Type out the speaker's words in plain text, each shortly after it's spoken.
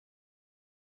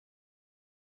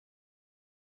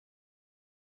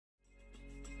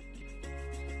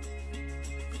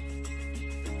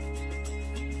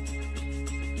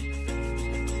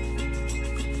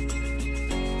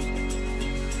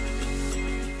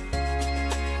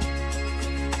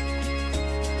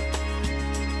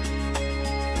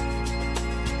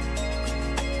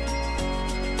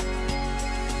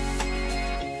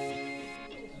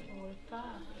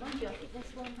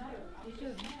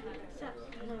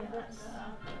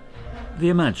The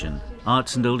Imagine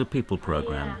Arts and Older People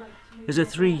programme is a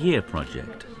 3-year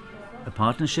project, a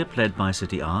partnership led by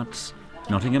City Arts,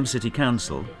 Nottingham City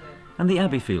Council and the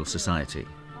Abbeyfield Society.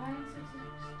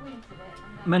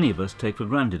 Many of us take for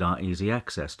granted our easy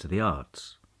access to the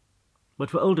arts, but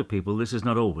for older people this is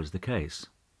not always the case.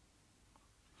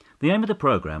 The aim of the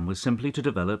programme was simply to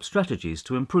develop strategies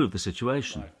to improve the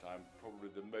situation.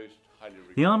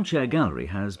 The Armchair Gallery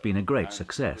has been a great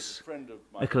success,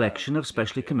 a collection of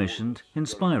specially commissioned,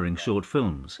 inspiring short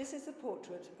films,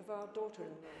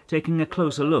 taking a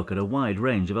closer look at a wide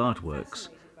range of artworks,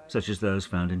 such as those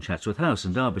found in Chatsworth House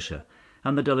in Derbyshire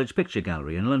and the Dulwich Picture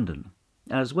Gallery in London,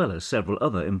 as well as several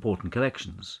other important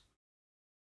collections.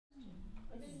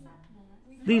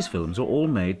 These films were all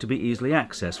made to be easily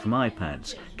accessed from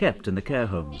iPads kept in the care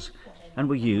homes, and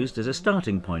were used as a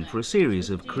starting point for a series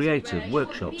of creative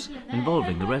workshops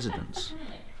involving the residents.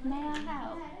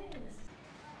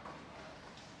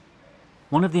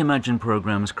 One of the Imagine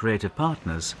programme's creative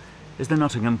partners is the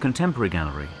Nottingham Contemporary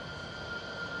Gallery.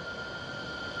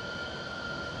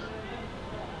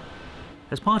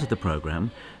 As part of the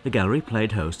programme, the gallery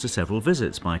played host to several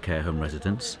visits by care home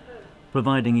residents,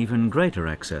 providing even greater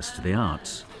access to the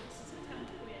arts.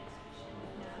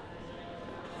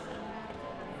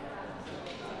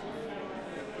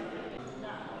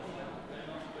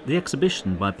 The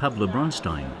exhibition by Pablo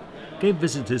Bronstein gave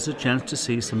visitors a chance to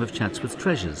see some of Chatsworth's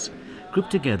treasures, grouped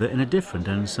together in a different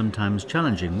and sometimes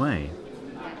challenging way.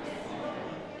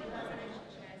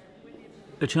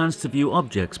 A chance to view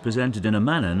objects presented in a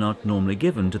manner not normally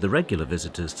given to the regular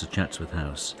visitors to Chatsworth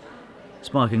House,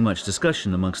 sparking much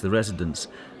discussion amongst the residents,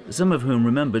 some of whom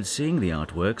remembered seeing the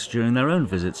artworks during their own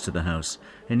visits to the house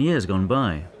in years gone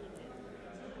by.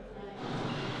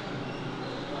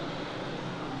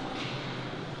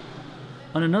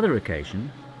 On another occasion,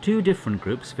 2 different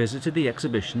groups visited the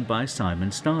exhibition by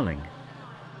Simon Starling.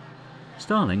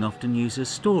 Starling often uses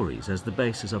stories as the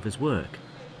basis of his work.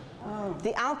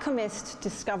 The alchemist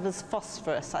discovers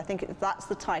phosphorus. I think that's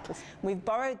the title. We've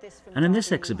borrowed this from... And in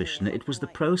this exhibition, it was the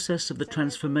process of the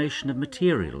transformation of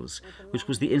materials which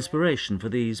was the inspiration for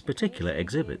these particular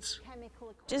exhibits.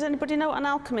 Does anybody know what an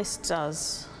alchemist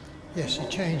does? Yes, he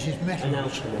changes metals. An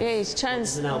alchemist. Yeah, he's changed... What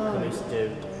does an alchemist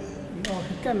do?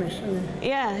 Like a chemist, isn't it?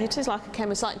 Yeah, it is like a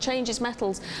chemist, like changes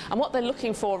metals. And what they're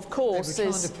looking for, of course, they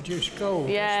were trying to produce gold.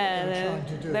 Yeah,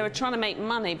 they were trying to make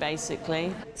money,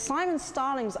 basically. Simon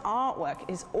Starling's artwork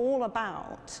is all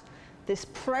about this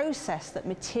process that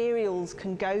materials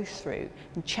can go through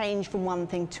and change from one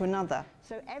thing to another.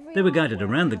 So they were guided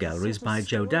around the galleries by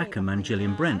Joe Dackham and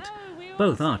Gillian Brent,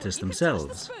 both artists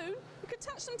themselves.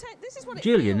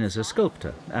 Gillian is a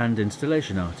sculptor and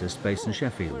installation artist based in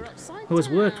Sheffield, who has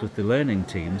worked with the learning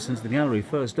team since the gallery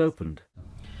first opened.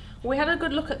 We had a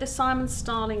good look at the Simon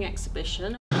Starling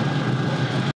exhibition,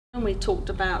 and we talked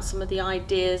about some of the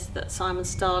ideas that Simon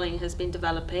Starling has been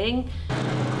developing,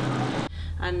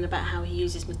 and about how he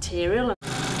uses material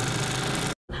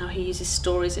and how he uses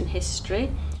stories in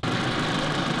history.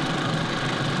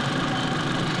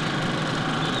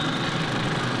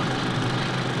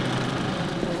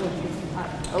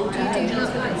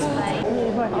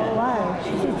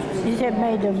 Is it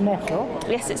made of metal?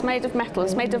 Yes, it's made of metal.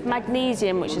 It's made of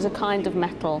magnesium, which is a kind of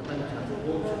metal.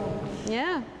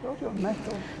 Yeah.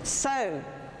 Metal. So,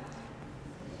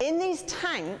 in these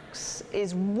tanks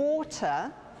is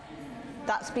water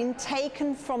that's been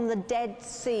taken from the Dead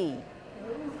Sea.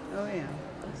 Oh, yeah.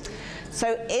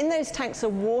 So in those tanks are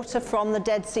water from the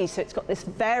Dead Sea, so it's got this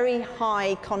very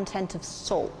high content of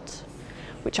salt,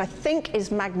 which I think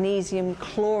is magnesium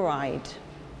chloride,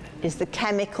 is the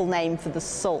chemical name for the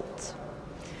salt.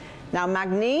 Now,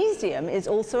 magnesium is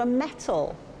also a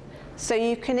metal, so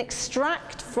you can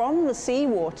extract from the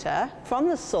seawater, from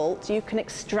the salt, you can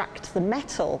extract the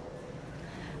metal.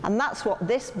 And that's what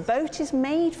this boat is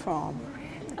made from.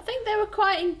 I think they were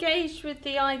quite engaged with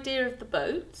the idea of the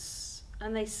boats,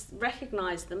 and they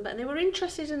recognised them, but they were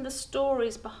interested in the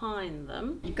stories behind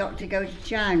them. You got to go to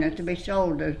China to be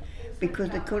sold, because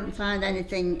they couldn't find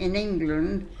anything in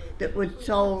England that would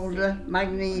solve the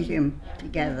magnesium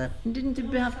together. Didn't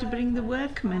they have to bring the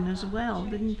workmen as well,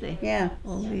 didn't they? Yeah.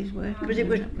 All these workmen. But it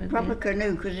was proper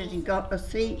canoe, because it had got a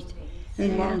seat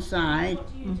in one side,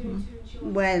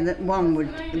 where the one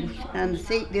would, and the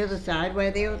seat the other side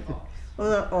where the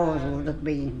other oars would have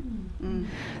been.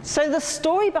 So the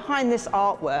story behind this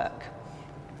artwork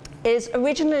is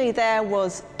originally there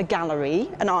was a gallery,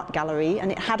 an art gallery,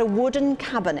 and it had a wooden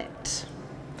cabinet.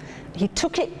 He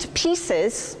took it to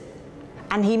pieces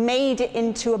and he made it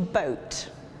into a boat.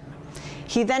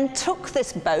 He then took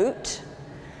this boat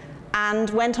and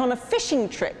went on a fishing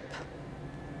trip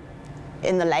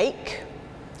in the lake,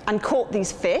 and caught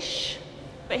these fish.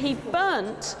 But he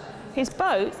burnt his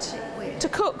boat to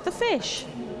cook the fish.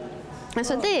 And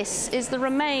so this is the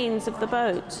remains of the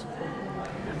boat.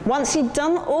 Once he'd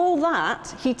done all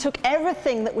that, he took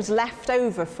everything that was left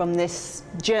over from this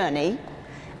journey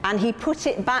and he put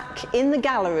it back in the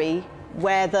gallery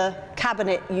where the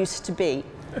cabinet used to be.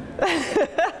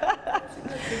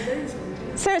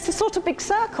 So it's a sort of big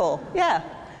circle, yeah.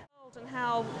 And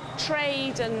how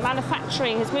trade and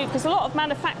manufacturing has moved, because a lot of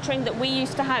manufacturing that we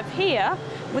used to have here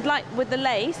with the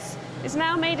lace is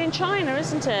now made in China,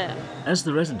 isn't it? As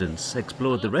the residents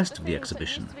explored the rest of the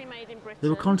exhibition, they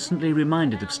were constantly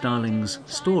reminded of Starling's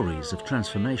stories of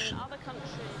transformation.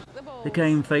 They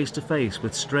came face to face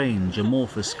with strange,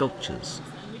 amorphous sculptures,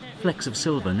 flecks of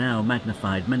silver now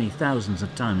magnified many thousands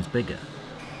of times bigger.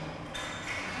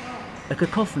 A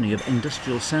cacophony of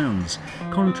industrial sounds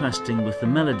contrasting with the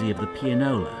melody of the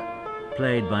pianola,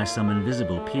 played by some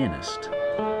invisible pianist.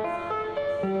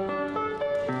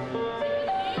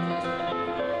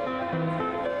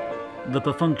 The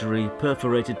perfunctory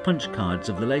perforated punch cards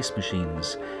of the lace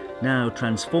machines, now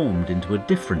transformed into a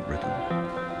different rhythm.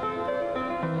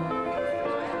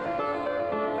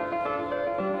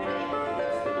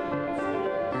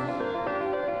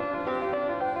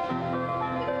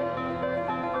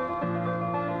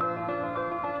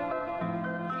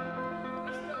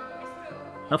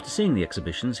 After seeing the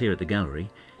exhibitions here at the gallery,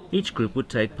 each group would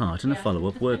take part in a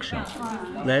follow-up workshop,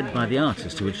 led by the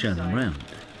artist who had shown them round.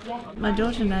 My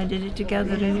daughter and I did it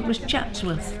together, and it was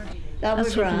Chatsworth.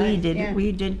 That's what right, we did. yeah.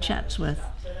 We did Chatsworth,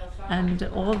 and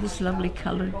all this lovely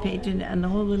coloured painting, and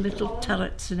all the little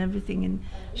turrets and everything, and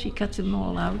she cut them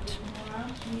all out.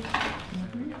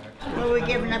 Well, we were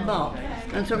given a box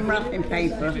and some wrapping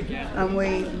paper, and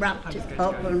we wrapped it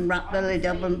up and wrapped the lid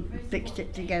up and fixed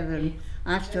it together. And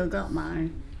I still got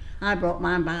mine. I brought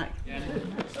mine back.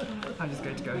 I'm just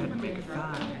going to go ahead and make a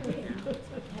fan.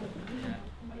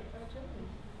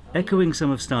 Echoing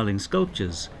some of Starling's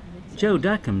sculptures, Joe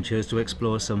Dackham chose to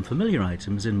explore some familiar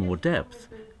items in more depth,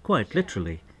 quite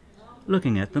literally,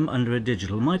 looking at them under a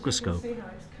digital microscope.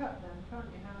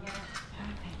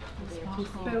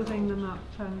 Just building them up.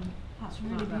 That's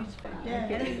really beautiful.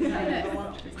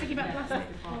 Yeah. Sticky back plastic.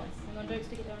 Don't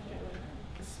stick it down straight away.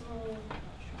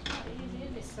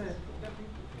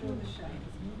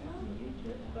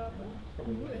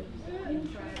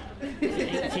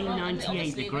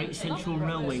 1898, the Great Central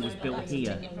Railway was built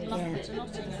here.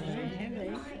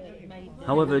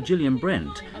 However, Gillian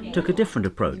Brent took a different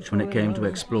approach when it came to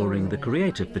exploring the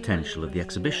creative potential of the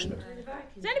exhibition.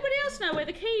 Does anybody else know where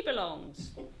the key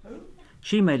belongs?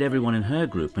 She made everyone in her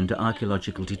group into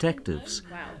archaeological detectives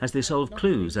as they solved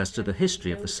clues as to the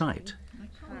history of the site.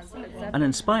 And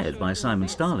inspired by Simon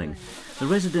Starling, the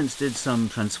residents did some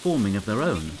transforming of their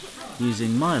own, using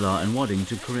mylar and wadding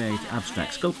to create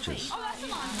abstract sculptures.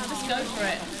 Let's go for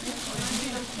it.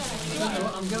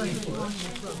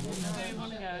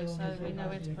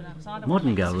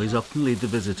 Modern galleries often lead the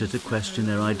visitor to question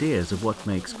their ideas of what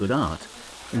makes good art.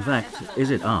 In fact,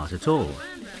 is it art at all?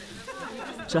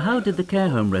 So how did the care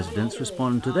home residents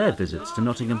respond to their visits to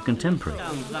Nottingham Contemporary?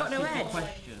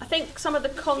 I think some of the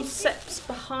concepts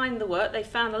behind the work they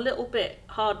found a little bit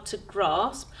hard to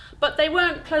grasp, but they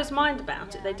weren't closed-minded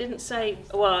about it. They didn't say,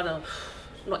 well, I'm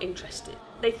not interested.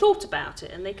 They thought about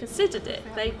it and they considered it.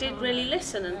 They did really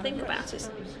listen and think about it.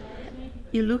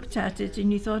 You looked at it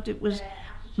and you thought it was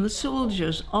the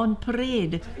soldiers on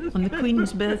parade on the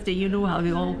Queen's birthday. You know how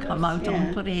they all come out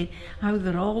on parade, how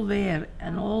they're all there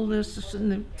and all this in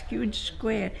the huge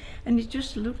square, and it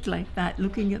just looked like that,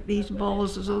 looking at these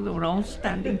balls as though they were all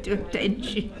standing to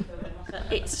attention.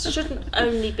 It shouldn't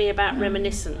only be about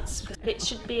reminiscence, it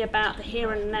should be about the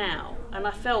here and now, and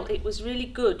I felt it was really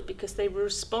good because they were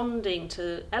responding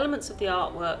to elements of the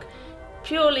artwork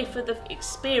purely for the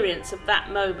experience of that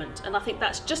moment, and I think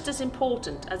that's just as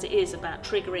important as it is about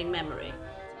triggering memory.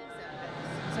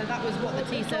 So that was what the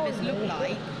tea service looked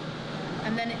like,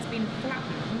 and then it's been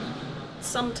flattened.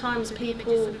 Sometimes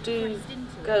people do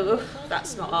go, oh,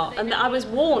 that's not art, and I was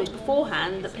warned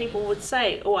beforehand that people would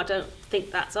say, oh, I don't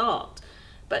think that's art,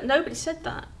 but nobody said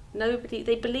that.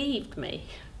 They believed me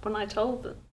when I told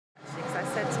them. Because I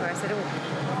said to her, I said,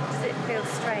 oh, does it feel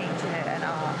strange, an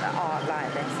art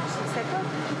like this? And she said, well,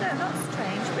 no, not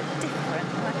strange, but different.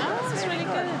 And I thought, that's really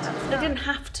good. They didn't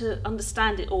have to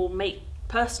understand it or make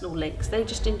personal links. They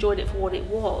just enjoyed it for what it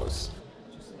was.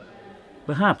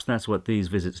 Perhaps that's what these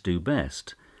visits do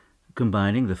best,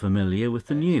 combining the familiar with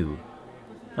the new,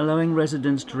 allowing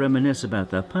residents to reminisce about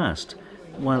their past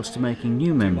whilst making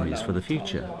new memories for the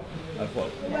future.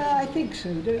 Well, I think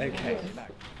so, don't you? Okay.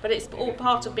 But it's all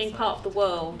part of being part of the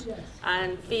world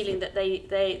and feeling that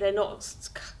they're not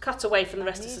cut away from the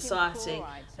rest of society,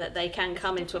 that they can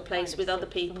come into a place with other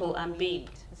people and be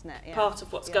part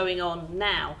of what's going on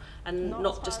now and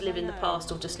not just live in the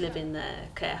past or just live in their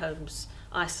care homes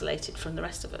isolated from the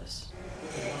rest of us.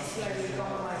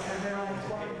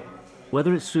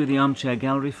 Whether it's through the Armchair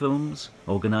Gallery films,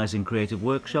 organising creative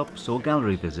workshops or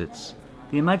gallery visits,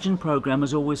 the Imagine programme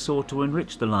has always sought to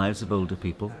enrich the lives of older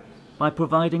people by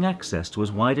providing access to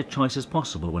as wide a choice as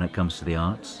possible when it comes to the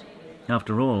arts.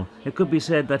 After all, it could be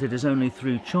said that it is only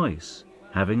through choice,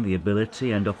 having the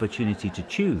ability and opportunity to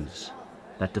choose,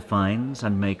 that defines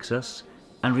and makes us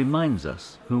and reminds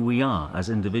us who we are as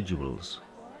individuals.